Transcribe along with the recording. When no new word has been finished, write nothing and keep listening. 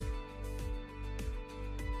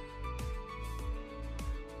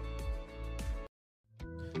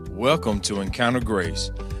Welcome to Encounter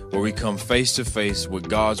Grace, where we come face to face with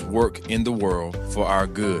God's work in the world for our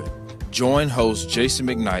good. Join host Jason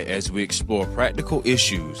McKnight as we explore practical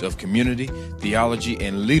issues of community, theology,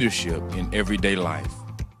 and leadership in everyday life.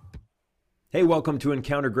 Hey, welcome to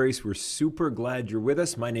Encounter Grace. We're super glad you're with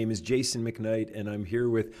us. My name is Jason McKnight, and I'm here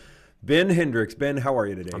with Ben Hendricks. Ben, how are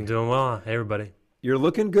you today? I'm doing well. Hey, everybody. You're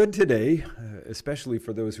looking good today, especially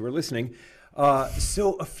for those who are listening.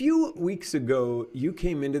 So a few weeks ago, you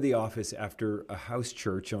came into the office after a house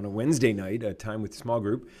church on a Wednesday night, a time with a small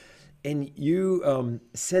group, and you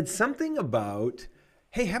said something about,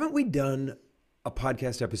 hey, haven't we done a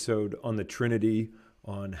podcast episode on the Trinity,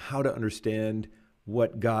 on how to understand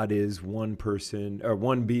what God is, one person, or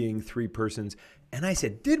one being, three persons? And I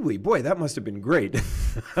said, did we? Boy, that must have been great.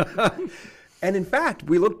 And in fact,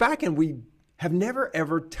 we look back and we have never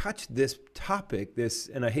ever touched this topic,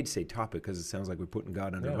 and I hate to say topic because it sounds like we're putting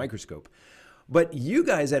God under a microscope. But you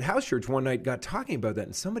guys at house church one night got talking about that,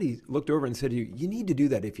 and somebody looked over and said to you, you need to do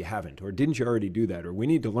that if you haven't, or didn't you already do that, or we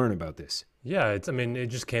need to learn about this. Yeah, it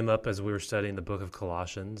just came up as we were studying the book of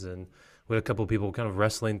Colossians, and we had a couple of people kind of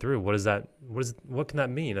wrestling through, what can that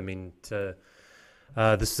mean?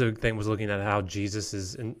 This thing was looking at how Jesus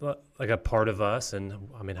is like a part of us, and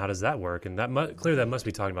how does that work? And clearly that must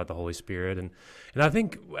be talking about the Holy Spirit. And I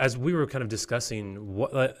think as we were kind of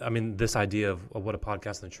discussing this idea of what a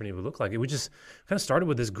podcast on the Trinity would look like, we just kind of started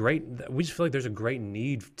with this we just feel like there's a great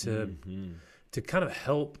need to kind of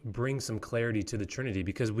help bring some clarity to the Trinity,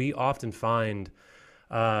 because we often find,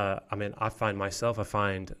 I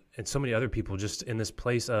find, and so many other people just in this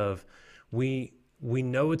place of we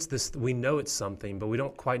know it's something, but we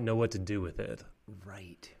don't quite know what to do with it.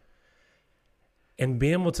 Right. And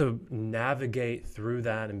being able to navigate through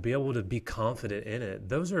that and be able to be confident in it,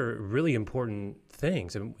 those are really important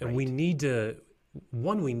things. And we need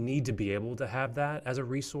to be able to have that as a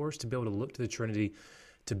resource, to be able to look to the Trinity,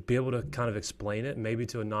 to be able to kind of explain it, maybe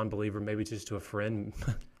to a non-believer, maybe just to a friend,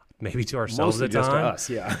 maybe to ourselves Mostly at times. Just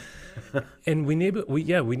to us, yeah. And we need to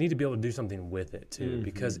be able to do something with it too,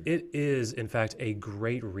 because it is, in fact, a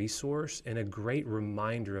great resource and a great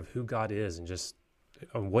reminder of who God is and just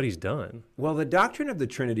what He's done. Well, the doctrine of the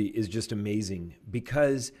Trinity is just amazing,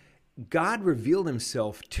 because God revealed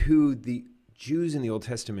Himself to the Jews in the Old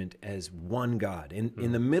Testament as one God.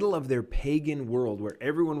 In the middle of their pagan world, where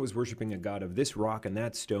everyone was worshiping a God of this rock and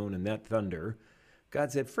that stone and that thunder,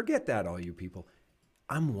 God said, forget that, all you people.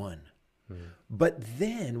 I'm one. But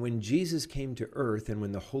then when Jesus came to earth and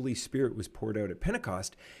when the Holy Spirit was poured out at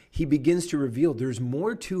Pentecost, He begins to reveal there's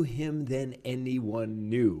more to Him than anyone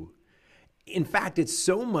knew. In fact, it's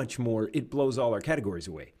so much more, it blows all our categories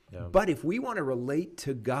away. Yeah. But if we want to relate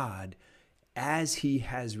to God as He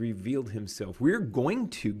has revealed Himself, we're going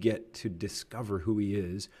to get to discover who He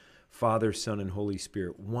is, Father, Son, and Holy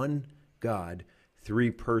Spirit, one God,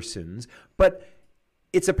 three persons. But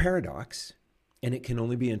it's a paradox, and it can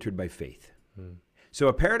only be entered by faith. So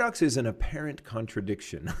a paradox is an apparent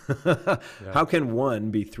contradiction. How can one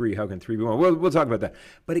be three? How can three be one? We'll talk about that.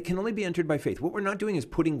 But it can only be entered by faith. What we're not doing is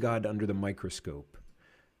putting God under the microscope,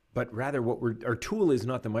 but rather our tool is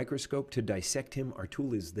not the microscope to dissect Him. Our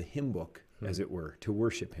tool is the hymn book, as it were, to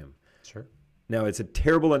worship Him. Sure. Now, it's a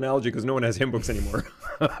terrible analogy because no one has hymn books anymore,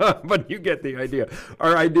 but you get the idea.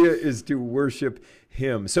 Our idea is to worship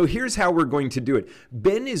Him. So here's how we're going to do it.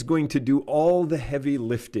 Ben is going to do all the heavy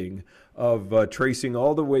lifting of tracing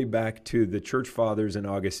all the way back to the church fathers and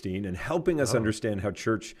Augustine and helping us understand how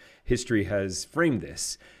church history has framed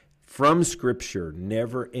this from Scripture,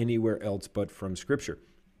 never anywhere else but from Scripture.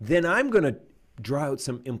 Then I'm going to draw out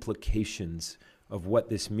some implications of what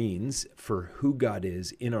this means for who God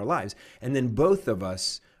is in our lives. And then both of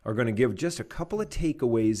us are going to give just a couple of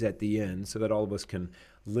takeaways at the end so that all of us can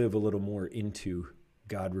live a little more into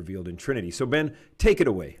God revealed in Trinity. So Ben, take it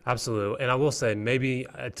away. Absolutely. And I will say, maybe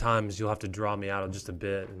at times you'll have to draw me out just a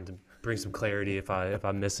bit and to bring some clarity if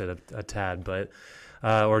I miss it a tad, but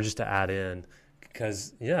or just to add in.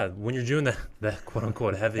 Because, when you're doing the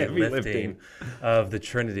quote-unquote heavy lifting of the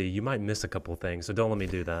Trinity, you might miss a couple of things, so don't let me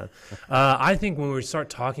do that. I think when we start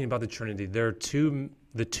talking about the Trinity, there are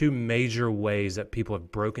the two major ways that people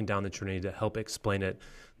have broken down the Trinity to help explain it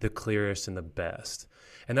the clearest and the best.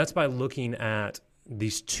 And that's by looking at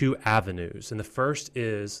these two avenues. And the first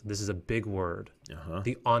is, this is a big word,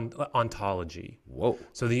 the ontology. Whoa.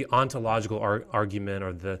 So the ontological argument,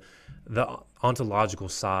 or the ontological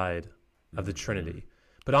side of the Trinity.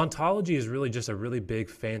 But ontology is really just a really big,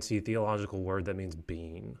 fancy theological word that means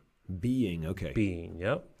being. Being, okay. Being,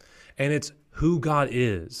 yep. And it's who God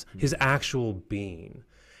is, His actual being.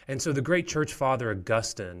 And so the great church father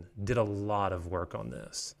Augustine did a lot of work on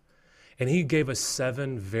this. And he gave us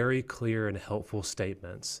 7 very clear and helpful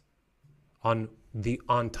statements on the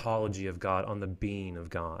ontology of God, on the being of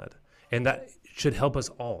God. And that should help us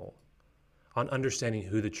all on understanding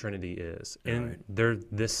who the Trinity is. And they're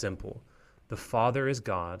this simple. The Father is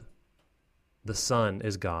God. The Son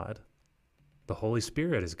is God. The Holy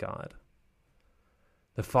Spirit is God.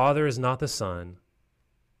 The Father is not the Son.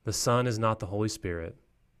 The Son is not the Holy Spirit.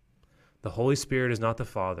 The Holy Spirit is not the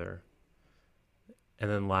Father. And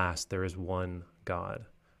then last, there is one God.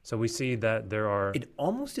 So we see that there are... It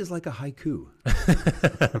almost is like a haiku.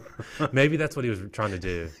 Maybe that's what he was trying to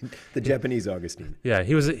do. The Japanese Augustine. Yeah,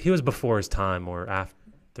 he was before his time or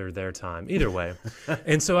after their time. Either way.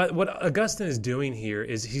 And so what Augustine is doing here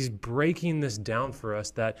is he's breaking this down for us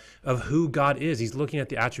that of who God is. He's looking at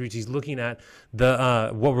the attributes. He's looking at the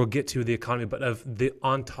what we'll get to, the economy, but of the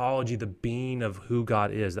ontology, the being of who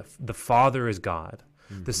God is. The Father is God.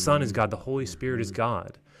 The Son is God. The Holy Spirit is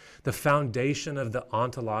God. The foundation of the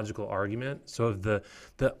ontological argument, so of the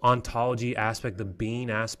ontology aspect, the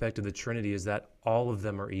being aspect of the Trinity, is that all of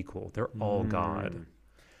them are equal. They're all God.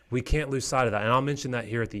 We can't lose sight of that. And I'll mention that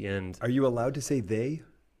here at the end. Are you allowed to say they?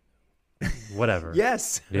 Whatever.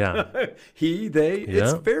 Yes. Yeah. He, they. Yeah.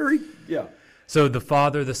 It's very, yeah. So the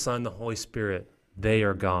Father, the Son, the Holy Spirit, they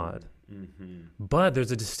are God. But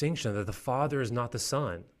there's a distinction that the Father is not the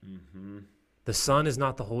Son. The Son is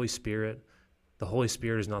not the Holy Spirit. The Holy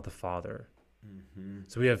Spirit is not the Father.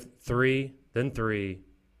 So we have 3, then 3,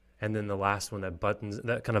 and then the last one that buttons,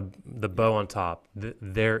 that kind of the bow on top.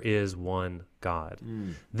 There is one God.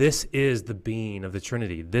 This is the being of the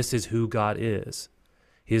Trinity. This is who God is.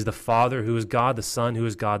 He is the Father who is God, the Son who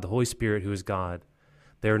is God, the Holy Spirit who is God.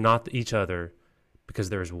 They are not each other because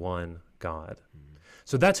there is one God.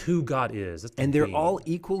 So that's who God is. That's the And they're being. all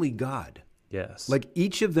equally God. Yes. Like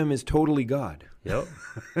each of them is totally God. Yep.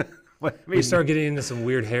 I We mean, start getting into some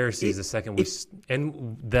weird heresies the second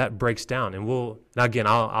and that breaks down. And now again,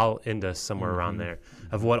 I'll end us somewhere around there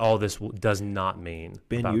of what all this does not mean.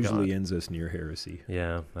 Ben about usually God. ends us near heresy.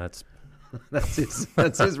 Yeah, that's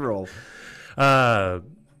That's his role.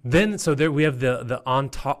 Then so there we have the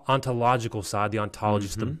ontological side, the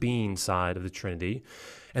ontologist, the being side of the Trinity,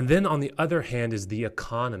 and then on the other hand is the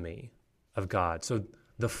economy of God. So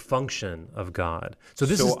the function of God. So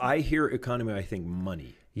this is I hear economy, I think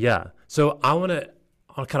money. yeah. So I'll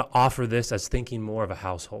kind of offer this as thinking more of a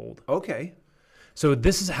household. Okay. So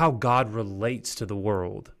this is how God relates to the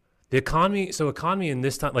world. The economy, so economy in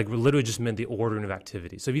this time, like literally just meant the ordering of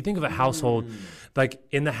activity. So if you think of a household, like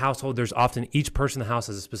in the household, there's often each person in the house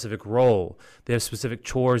has a specific role. They have specific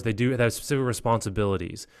chores. They have specific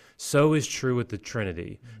responsibilities. So is true with the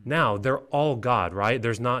Trinity. Now, they're all God, right?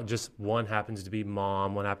 There's not just one happens to be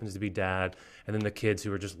mom, one happens to be dad, and then the kids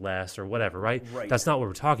who are just less or whatever, right? That's not what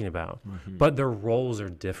we're talking about. But their roles are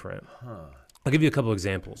different. I'll give you a couple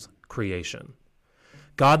examples. Creation.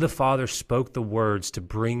 God the Father spoke the words to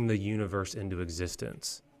bring the universe into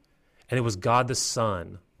existence. And it was God the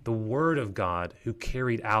Son, the Word of God, who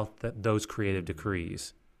carried out those creative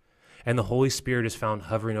decrees. And the Holy Spirit is found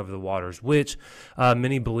hovering over the waters, which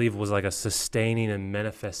many believe was like a sustaining and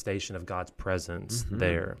manifestation of God's presence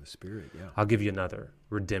there. The Spirit, yeah. I'll give you another.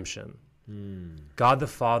 Redemption. God the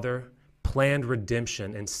Father planned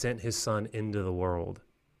redemption and sent his Son into the world.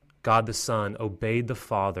 God the Son obeyed the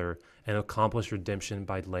Father and accomplished redemption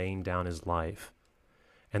by laying down his life.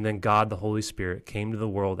 And then God the Holy Spirit came to the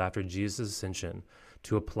world after Jesus' ascension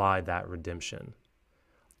to apply that redemption.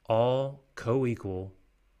 All co-equal,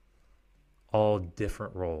 all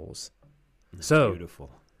different roles. So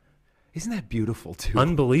Beautiful. Isn't that beautiful too?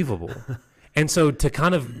 unbelievable. And so to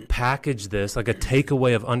kind of package this, like a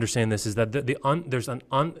takeaway of understanding this is that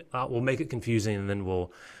we'll make it confusing and then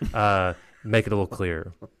we'll make it a little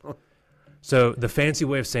clearer. So the fancy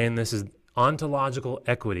way of saying this is ontological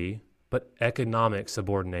equity, but economic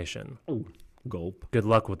subordination. Gulp. Good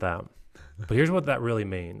luck with that. But here's what that really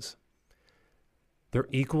means. They're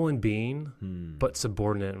equal in being, but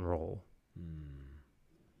subordinate in role.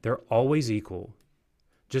 They're always equal.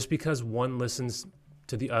 Just because one listens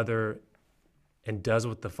to the other and does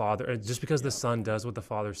what the Father, just because the Son does what the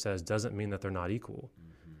Father says doesn't mean that they're not equal.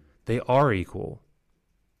 They are equal,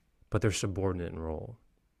 but they're subordinate in role.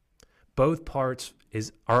 Both parts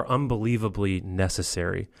are unbelievably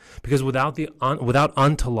necessary because without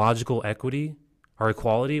ontological equity or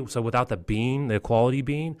equality, so without the equality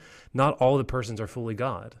being, not all the persons are fully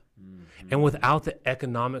God. And without the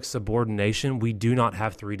economic subordination, we do not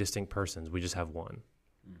have 3 distinct persons. We just have one.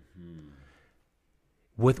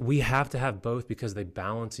 We have to have both because they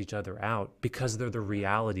balance each other out because they're the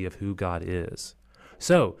reality of who God is.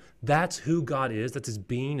 So that's who God is. That's his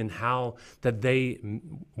being and how that they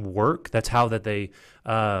work. That's how that they,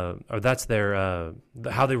 or that's their,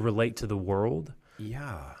 how they relate to the world.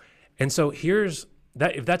 Yeah. And so here's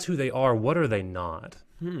that. If that's who they are, what are they not?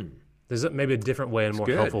 There's maybe a different way and more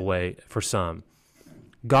helpful way for some.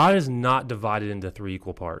 God is not divided into three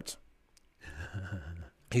equal parts.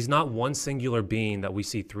 He's not one singular being that we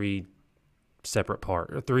see three separate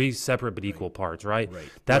but equal parts, right?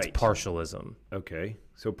 That's partialism. Okay.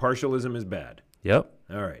 So partialism is bad. Yep.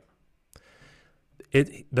 All right.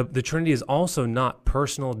 The Trinity is also not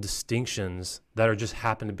personal distinctions that are just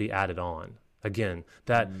happen to be added on. Again,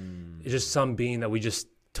 that is just some being that we just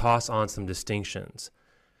toss on some distinctions.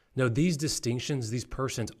 No, these distinctions, these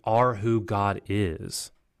persons are who God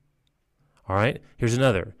is. All right? Here's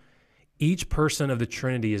another. Each person of the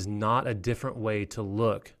Trinity is not a different way to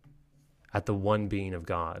look at the one being of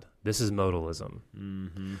God. This is modalism.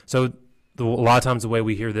 So a lot of times the way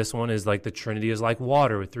we hear this one is like the Trinity is like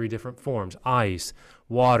water with three different forms: ice,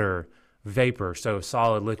 water, vapor, so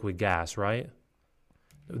solid, liquid, gas, right?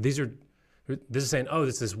 This is saying, oh,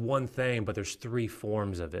 it's this one thing, but there's three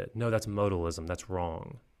forms of it. No, that's modalism. That's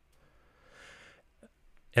wrong.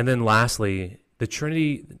 And then lastly, the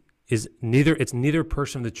Trinity is neither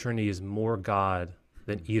person of the Trinity is more God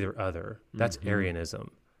than either other. That's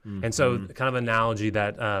Arianism. And so kind of analogy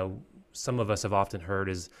that some of us have often heard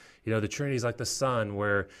is, the Trinity is like the sun,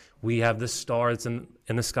 where we have the star that's in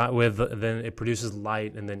the sky then it produces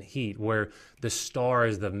light and then heat, where the star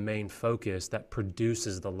is the main focus that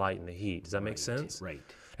produces the light and the heat. Does that make sense? Right.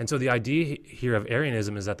 And so the idea here of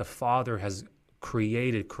Arianism is that the Father has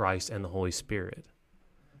created Christ and the Holy Spirit.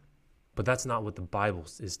 But that's not what the Bible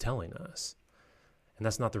is telling us. And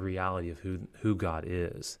that's not the reality of who God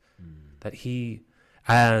is. That he,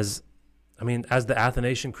 as the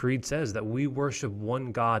Athanasian Creed says, that we worship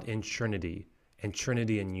one God in Trinity, and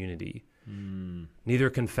Trinity in unity. Neither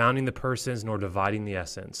confounding the persons nor dividing the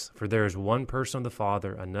essence. For there is one person of the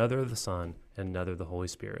Father, another of the Son, and another of the Holy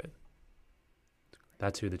Spirit.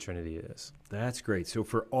 That's who the Trinity is. That's great. So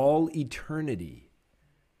for all eternity,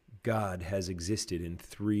 God has existed in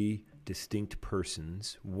three distinct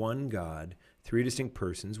persons, one God, three distinct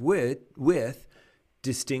persons with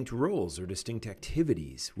distinct roles or distinct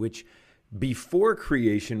activities, which before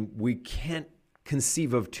creation, we can't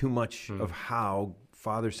conceive of too much of how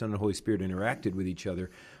Father, Son, and Holy Spirit interacted with each other.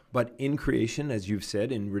 But in creation, as you've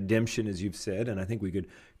said, in redemption, as you've said, and I think we could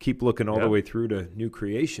keep looking all the way through to new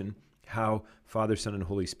creation, how Father, Son, and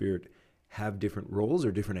Holy Spirit have different roles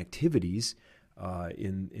or different activities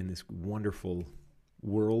in this wonderful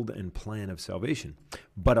world and plan of salvation,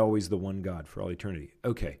 but always the one God for all eternity.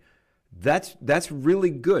 Okay, that's really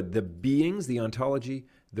good. The beings, the ontology,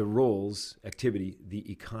 the roles, activity, the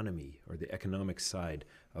economy or the economic side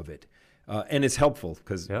of it. And it's helpful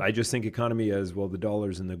because I just think economy as, well, the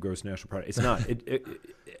dollars and the gross national product. It's not.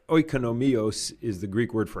 Oikonomios is the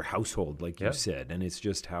Greek word for household, like you said, and it's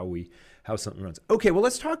just how something runs. Okay, well,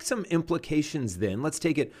 let's talk some implications then. Let's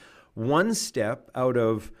take it one step out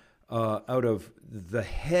of the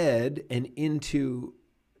head and into,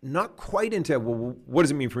 not quite into, well, what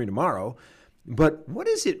does it mean for me tomorrow? But what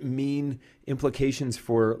does it mean, implications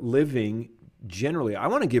for living generally? I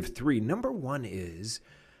want to give three. Number one is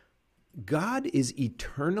God is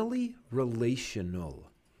eternally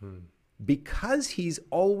relational. Because he's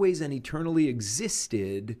always and eternally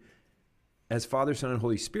existed as Father, Son, and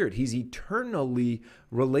Holy Spirit. He's eternally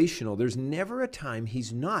relational. There's never a time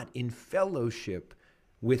he's not in fellowship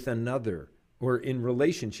with another or in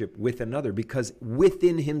relationship with another, because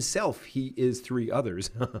within himself he is three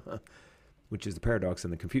others, which is the paradox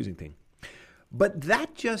and the confusing thing. But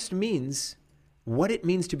that just means, what it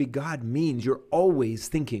means to be God means you're always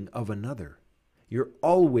thinking of another. You're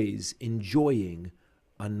always enjoying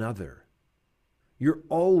another. You're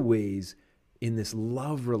always in this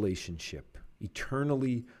love relationship,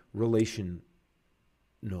 eternally relational,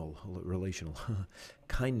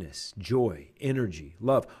 kindness, joy, energy,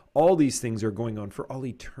 love. All these things are going on for all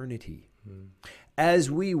eternity.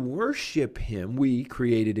 As we worship him, we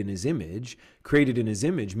created in his image,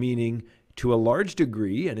 meaning to a large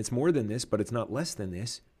degree, and it's more than this, but it's not less than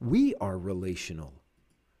this, we are relational.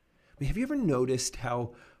 I mean, have you ever noticed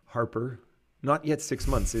how Harper, not yet 6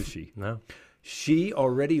 months, is she? No. She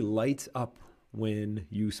already lights up when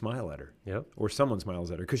you smile at her. Yep. Or someone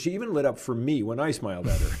smiles at her. Because she even lit up for me when I smiled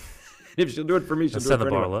at her. If she'll do it for me, she'll do it for anyone. Set the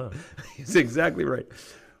bar low. That's exactly right.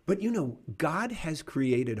 But God has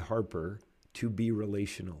created Harper to be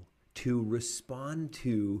relational, to respond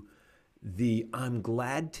to the I'm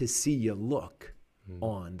glad to see you look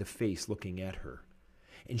on the face looking at her.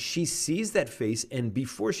 And she sees that face, and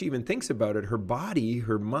before she even thinks about it, her body,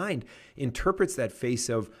 her mind interprets that face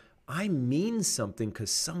of, I mean something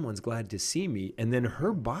because someone's glad to see me. And then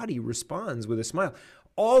her body responds with a smile.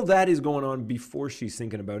 All that is going on before she's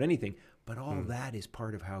thinking about anything. But all that is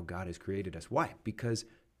part of how God has created us. Why? Because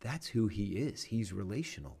that's who he is. He's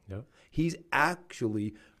relational. Yep. He's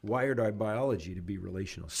actually wired our biology to be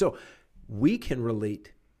relational. So we can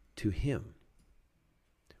relate to him.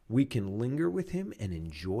 We can linger with him and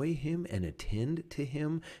enjoy him and attend to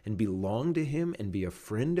him and belong to him and be a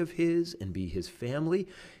friend of his and be his family.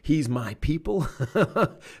 He's my people.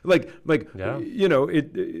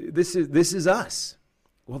 This is us.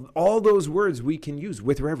 Well, all those words we can use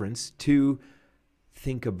with reverence to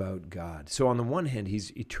think about God. So on the one hand,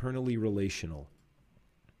 he's eternally relational.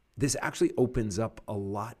 This actually opens up a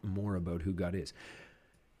lot more about who God is.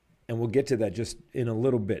 And we'll get to that just in a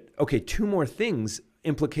little bit. Okay, two more things,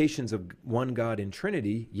 implications of one God in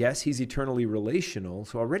Trinity. Yes, he's eternally relational,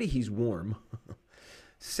 so already he's warm.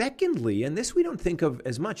 Secondly, and this we don't think of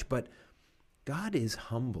as much, but God is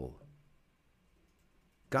humble.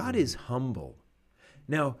 God is humble.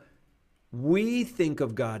 Now, we think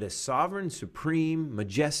of God as sovereign, supreme,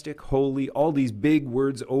 majestic, holy, all these big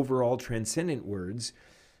words, overall transcendent words.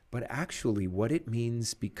 But actually, what it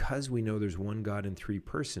means, because we know there's one God in three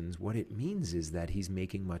persons, what it means is that he's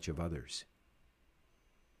making much of others.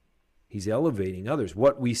 He's elevating others.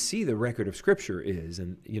 What we see the record of Scripture is,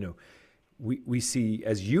 and we see,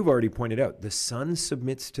 as you've already pointed out, the Son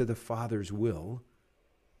submits to the Father's will.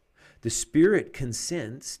 The Spirit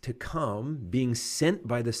consents to come, being sent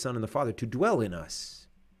by the Son and the Father to dwell in us.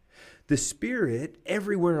 The Spirit,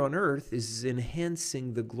 everywhere on earth, is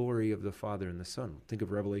enhancing the glory of the Father and the Son. Think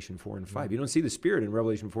of Revelation 4 and 5. You don't see the Spirit in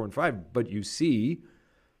Revelation 4 and 5, but you see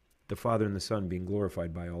the Father and the Son being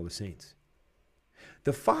glorified by all the saints.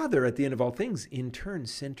 The Father, at the end of all things, in turn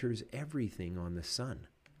centers everything on the Son.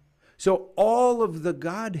 So all of the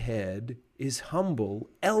Godhead is humble,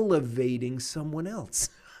 elevating someone else.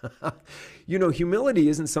 Humility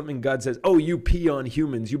isn't something God says, oh, you pee on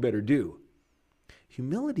humans, you better do.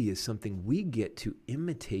 Humility is something we get to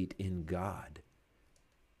imitate in God.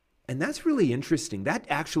 And that's really interesting.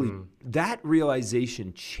 That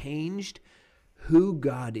realization changed who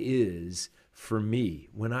God is for me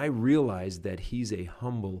when I realized that he's a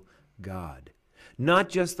humble God. Not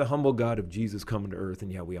just the humble God of Jesus coming to earth,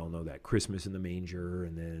 and yeah, we all know that, Christmas in the manger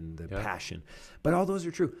and then the Passion. But all those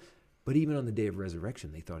are true. But even on the day of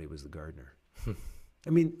resurrection, they thought he was the gardener. I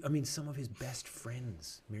mean, some of his best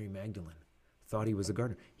friends, Mary Magdalene, thought he was a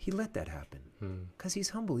gardener. He let that happen because he's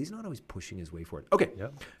humble. He's not always pushing his way for it. Okay,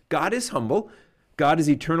 God is humble. God is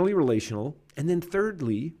eternally relational. And then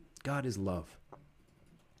thirdly, God is love.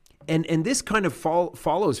 And this kind of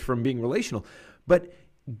follows from being relational. But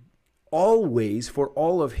always, for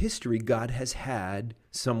all of history, God has had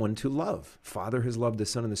someone to love. Father has loved the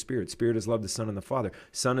Son and the Spirit. Spirit has loved the Son and the Father.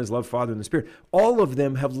 Son has loved Father and the Spirit. All of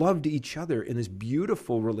them have loved each other in this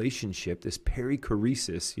beautiful relationship, this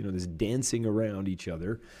perichoresis, this dancing around each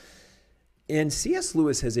other. And C.S.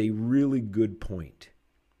 Lewis has a really good point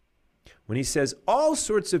when he says all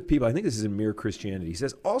sorts of people, I think this is in Mere Christianity, he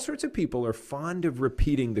says all sorts of people are fond of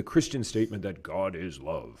repeating the Christian statement that God is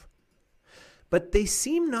love. But they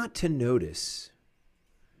seem not to notice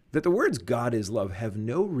that the words God is love have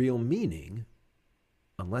no real meaning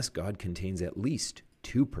unless God contains at least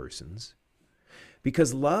two persons.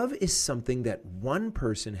 Because love is something that one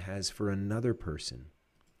person has for another person.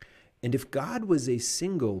 And if God was a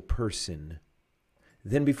single person,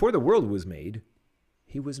 then before the world was made,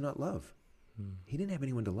 he was not love. He didn't have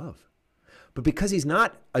anyone to love. But because he's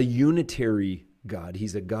not a unitary God,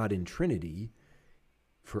 he's a God in Trinity,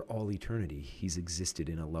 for all eternity, he's existed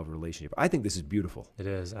in a love relationship. I think this is beautiful. It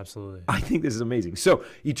is, absolutely. I think this is amazing. So,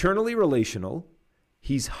 eternally relational,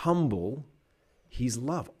 he's humble, he's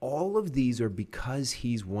love. All of these are because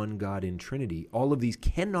he's one God in Trinity. All of these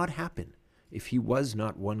cannot happen if he was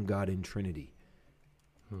not one God in Trinity.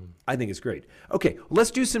 I think it's great. Okay,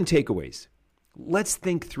 let's do some takeaways. Let's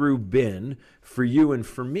think through, Ben, for you and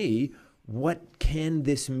for me, what can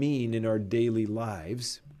this mean in our daily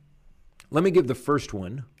lives? Let me give the first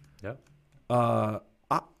one. Yeah.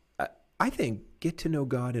 I think get to know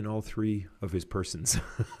God in all three of his persons.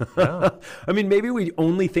 Yeah. I mean, maybe we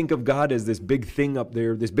only think of God as this big thing up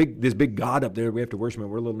there, this big God up there we have to worship and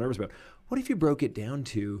we're a little nervous about. What if you broke it down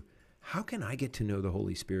to, how can I get to know the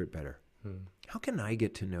Holy Spirit better? How can I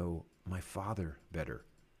get to know my Father better?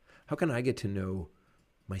 How can I get to know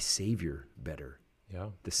my Savior better? Yeah.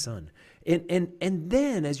 The Son. And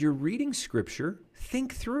then as you're reading Scripture,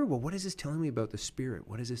 think through, well, what is this telling me about the Spirit?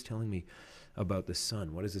 What is this telling me about the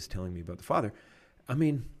Son? What is this telling me about the Father? I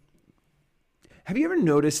mean, have you ever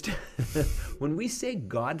noticed when we say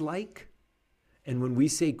God-like and when we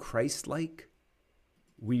say Christ-like,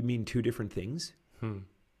 we mean two different things?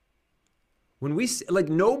 When we like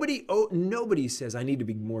nobody says I need to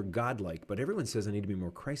be more God-like, but everyone says I need to be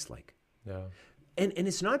more Christ-like. Yeah. And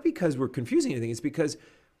it's not because we're confusing anything. It's because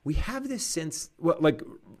we have this sense, well, like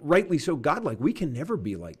rightly so, God-like. We can never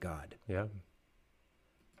be like God. Yeah.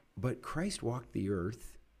 But Christ walked the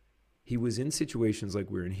earth. He was in situations like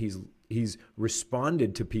we're in. He's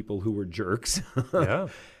responded to people who were jerks. Yeah.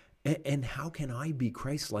 And how can I be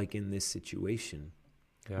Christ-like in this situation?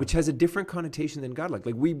 Yeah. Which has a different connotation than God-like.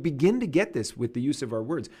 Like we begin to get this with the use of our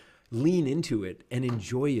words. Lean into it and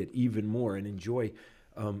enjoy it even more, and enjoy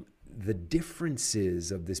the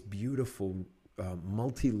differences of this beautiful,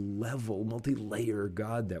 multi-level, multi-layer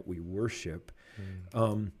God that we worship.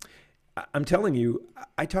 I'm telling you,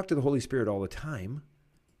 I talk to the Holy Spirit all the time.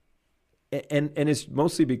 And it's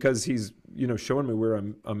mostly because he's, showing me where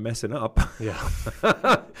I'm messing up. Yeah.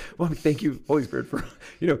 Well, thank you, Holy Spirit, for,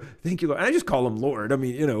 thank you, Lord. And I just call him Lord. I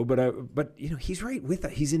mean, but he's right with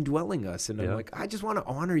us. He's indwelling us. And I'm like, I just want to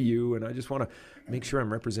honor you. And I just want to make sure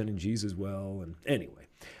I'm representing Jesus well. And anyway,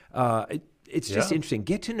 it's just interesting.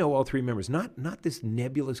 Get to know all three members, not this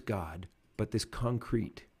nebulous God, but this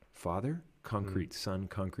concrete Father, concrete Son,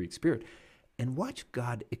 concrete Spirit. And watch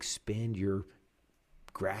God expand your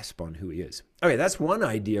grasp on who he is. Okay, that's one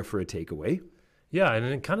idea for a takeaway. Yeah, and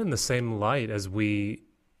then kind of in the same light as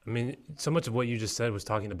so much of what you just said was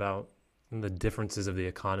talking about the differences of the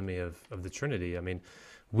economy of the Trinity. I mean,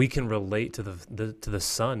 we can relate to the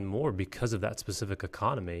Son more because of that specific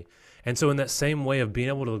economy. And so in that same way of being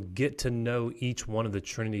able to get to know each one of the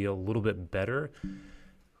Trinity a little bit better,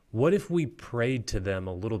 what if we prayed to them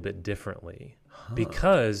a little bit differently?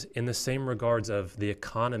 Because in the same regards of the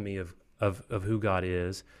economy of who God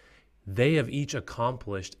is, they have each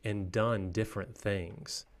accomplished and done different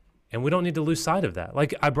things. And we don't need to lose sight of that.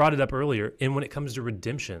 Like I brought it up earlier, and when it comes to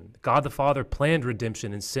redemption, God the Father planned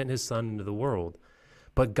redemption and sent his Son into the world.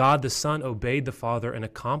 But God the Son obeyed the Father and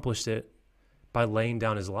accomplished it by laying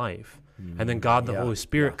down his life. And then God the Holy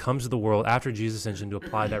Spirit comes to the world after Jesus' ascension to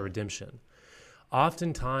apply that redemption.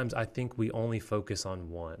 Oftentimes, I think we only focus on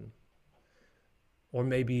one, or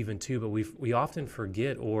maybe even two, but we often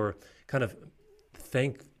forget or kind of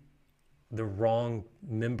thank the wrong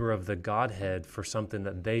member of the Godhead for something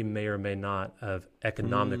that they may or may not have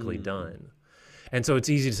economically done. And so it's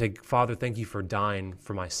easy to say, Father, thank you for dying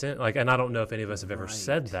for my sin. And I don't know if any of us have ever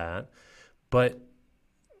said that,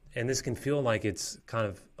 and this can feel like it's kind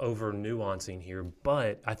of over nuancing here,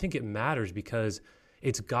 but I think it matters because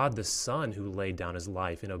it's God the Son who laid down his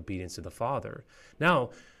life in obedience to the Father. Now,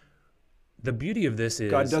 the beauty of this is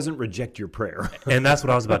God doesn't reject your prayer. And that's what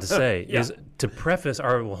I was about to say, is to preface,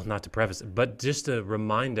 not to preface it, but just to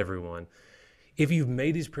remind everyone, if you've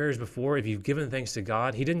made these prayers before, if you've given thanks to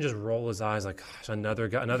God, he didn't just roll his eyes like, gosh,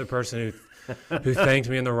 another person who thanked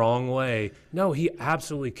me in the wrong way. No, he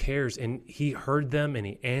absolutely cares, and he heard them, and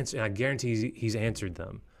he answered, and I guarantee he's answered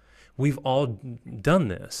them. We've all done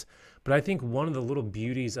this. But I think one of the little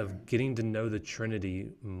beauties of getting to know the Trinity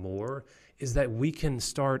more is that we can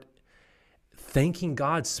start thanking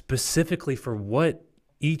God specifically for what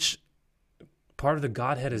each part of the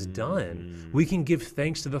Godhead has done. We can give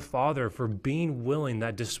thanks to the Father for being willing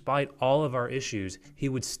that despite all of our issues, he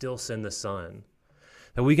would still send the Son.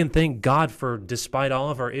 That we can thank God for, despite all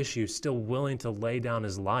of our issues, still willing to lay down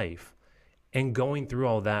his life and going through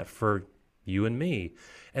all that for you and me.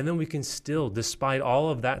 And then we can still, despite all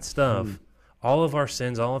of that stuff, all of our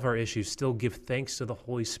sins, all of our issues, still give thanks to the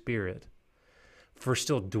Holy Spirit for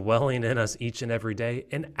still dwelling in us each and every day,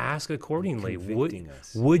 and ask accordingly.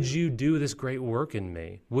 Would you do this great work in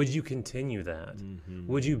me? Would you continue that?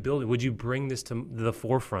 Would you build it? Would you bring this to the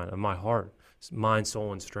forefront of my heart, mind,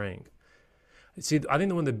 soul, and strength? See, I think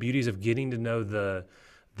that one of the beauties of getting to know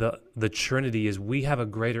the Trinity is we have a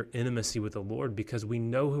greater intimacy with the Lord because we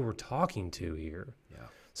know who we're talking to here. Yeah.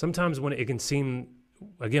 Sometimes when it can seem,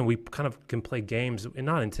 again, we kind of can play games, and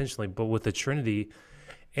not intentionally, but with the Trinity,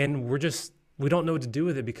 and we don't know what to do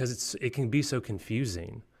with it because it can be so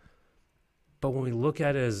confusing. But when we look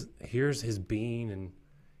at it as here's his being and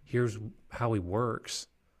here's how he works,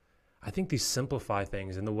 I think these simplify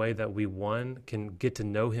things in the way that we, one, can get to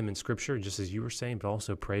know him in Scripture, just as you were saying, but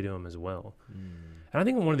also pray to him as well. And I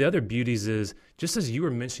think one of the other beauties is, just as you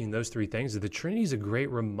were mentioning those three things, that the Trinity is a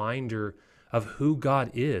great reminder of who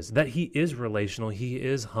God is, that he is relational, he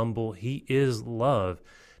is humble, he is love,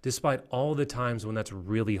 despite all the times when that's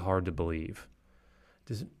really hard to believe.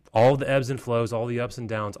 Just all the ebbs and flows, all the ups and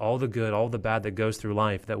downs, all the good, all the bad that goes through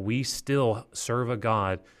life, that we still serve a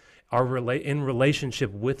God in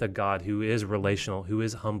relationship with a God who is relational, who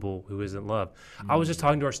is humble, who is in love. I was just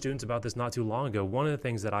talking to our students about this not too long ago. One of the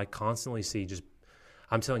things that I constantly see, just,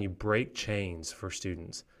 I'm telling you, break chains for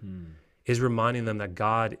students, is reminding them that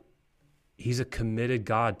God, he's a committed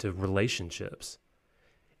God to relationships.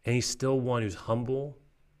 And he's still one who's humble,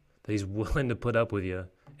 that he's willing to put up with you,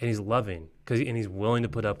 and he's loving, and he's willing to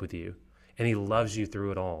put up with you, and he loves you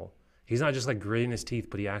through it all. He's not just like gritting his teeth,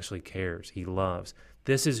 but he actually cares. He loves.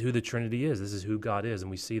 This is who the Trinity is. This is who God is. And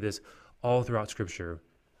we see this all throughout Scripture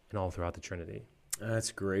and all throughout the Trinity.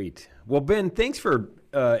 That's great. Well, Ben, thanks for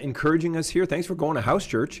encouraging us here. Thanks for going to house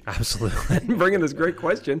church. Absolutely. And bringing this great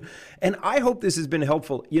question. And I hope this has been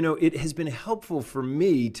helpful. You know, it has been helpful for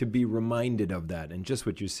me to be reminded of that. And just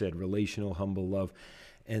what you said, relational, humble love,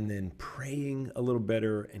 and then praying a little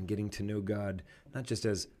better and getting to know God, not just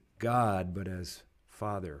as God, but as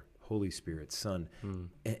Father, Holy Spirit, Son,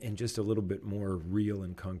 and just a little bit more real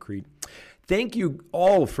and concrete. Thank you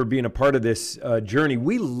all for being a part of this journey.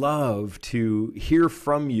 We love to hear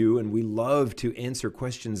from you, and we love to answer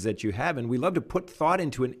questions that you have, and we love to put thought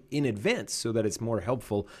into it in advance so that it's more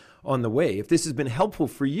helpful on the way. If this has been helpful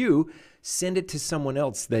for you, send it to someone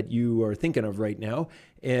else that you are thinking of right now,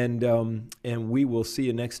 and we will see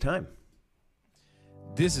you next time.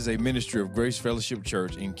 This is a ministry of Grace Fellowship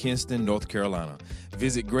Church in Kinston, North Carolina.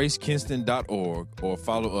 Visit gracekinston.org or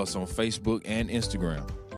follow us on Facebook and Instagram.